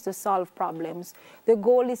can use to solve problems. The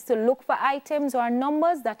goal is to look for items or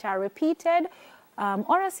numbers that are repeated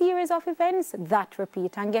or a series of events that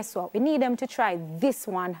repeat. And guess what? We need them to try this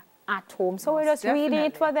one at home. So we're just reading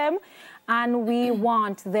it for them, and we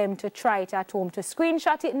want them to try it at home. To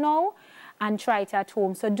screenshot it now and try it at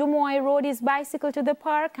home. So Dumoy rode his bicycle to the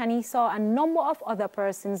park, and he saw a number of other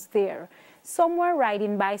persons there. Some were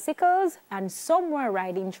riding bicycles and some were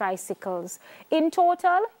riding tricycles. In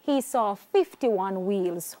total, he saw 51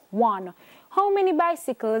 wheels. 1. How many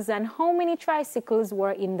bicycles and how many tricycles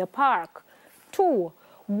were in the park? 2.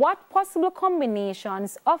 What possible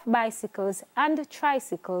combinations of bicycles and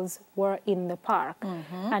tricycles were in the park?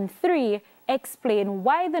 And 3. Explain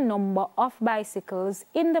why the number of bicycles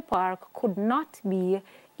in the park could not be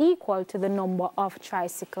equal to the number of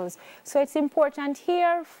tricycles. So it's important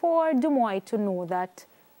here for Dumoy to know that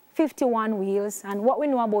 51 wheels, and what we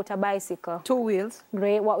know about a bicycle. 2 wheels.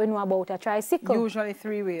 Great. What we know about a tricycle. Usually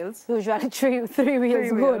 3 wheels. Usually three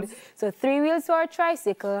wheels. Good. So 3 wheels for a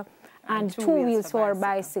tricycle and 2 wheels for a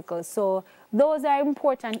bicycle. So those are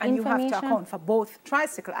important information. And you have to account for both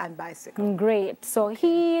tricycle and bicycle. Great. So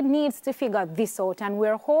he needs to figure this out, and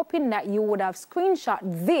we're hoping that you would have screenshot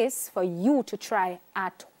this for you to try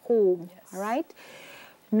at home. Yes. All right.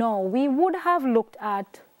 Now, we would have looked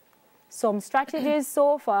at some strategies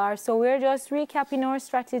so far. So we're just recapping our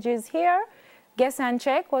strategies here. Guess and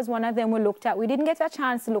check was one of them we looked at. We didn't get a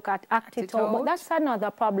chance to look at act it out, but that's another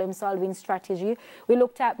problem-solving strategy. We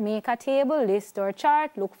looked at make a table, list or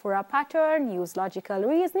chart, look for a pattern, use logical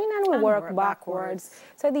reasoning, and we work backwards.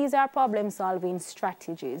 So these are problem-solving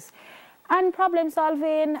strategies. And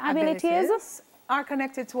problem-solving abilities are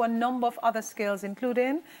connected to a number of other skills,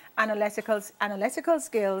 including analytical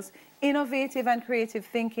skills, innovative and creative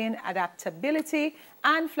thinking, adaptability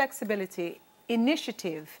and flexibility,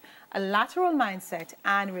 initiative, a lateral mindset,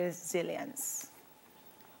 and resilience.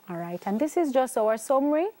 All right, and this is just our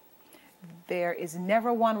summary. There is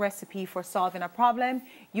never one recipe for solving a problem.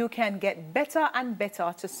 You can get better and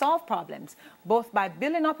better to solve problems, both by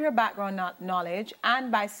building up your background knowledge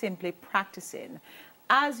and by simply practicing.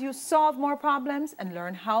 As you solve more problems and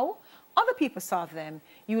learn how other people solve them,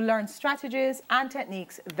 you learn strategies and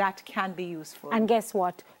techniques that can be useful. And guess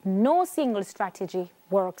what? No single strategy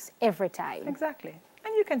works every time. Exactly.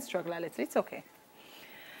 And you can struggle a little. It's okay.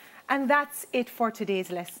 And that's it for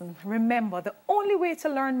today's lesson. Remember, the only way to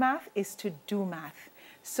learn math is to do math.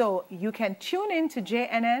 So you can tune in to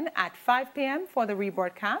JNN at 5 p.m. for the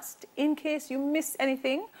rebroadcast in case you missed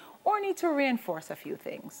anything or need to reinforce a few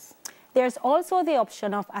things. There's also the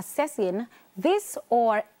option of assessing this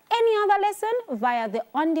or any other lesson via the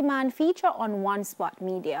on-demand feature on One Spot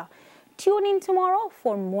Media. Tune in tomorrow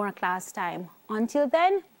for more class time. Until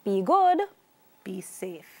then, be good. Be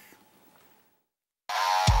safe.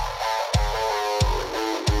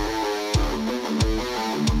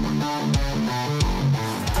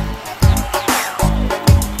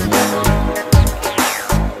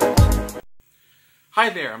 Hi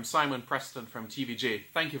there, I'm Simon Preston from TVJ.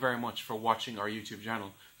 Thank you very much for watching our YouTube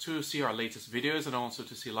channel. To see our latest videos and also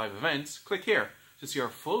to see live events, click here. To see our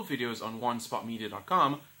full videos on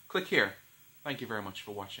onespotmedia.com, click here. Thank you very much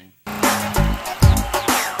for watching.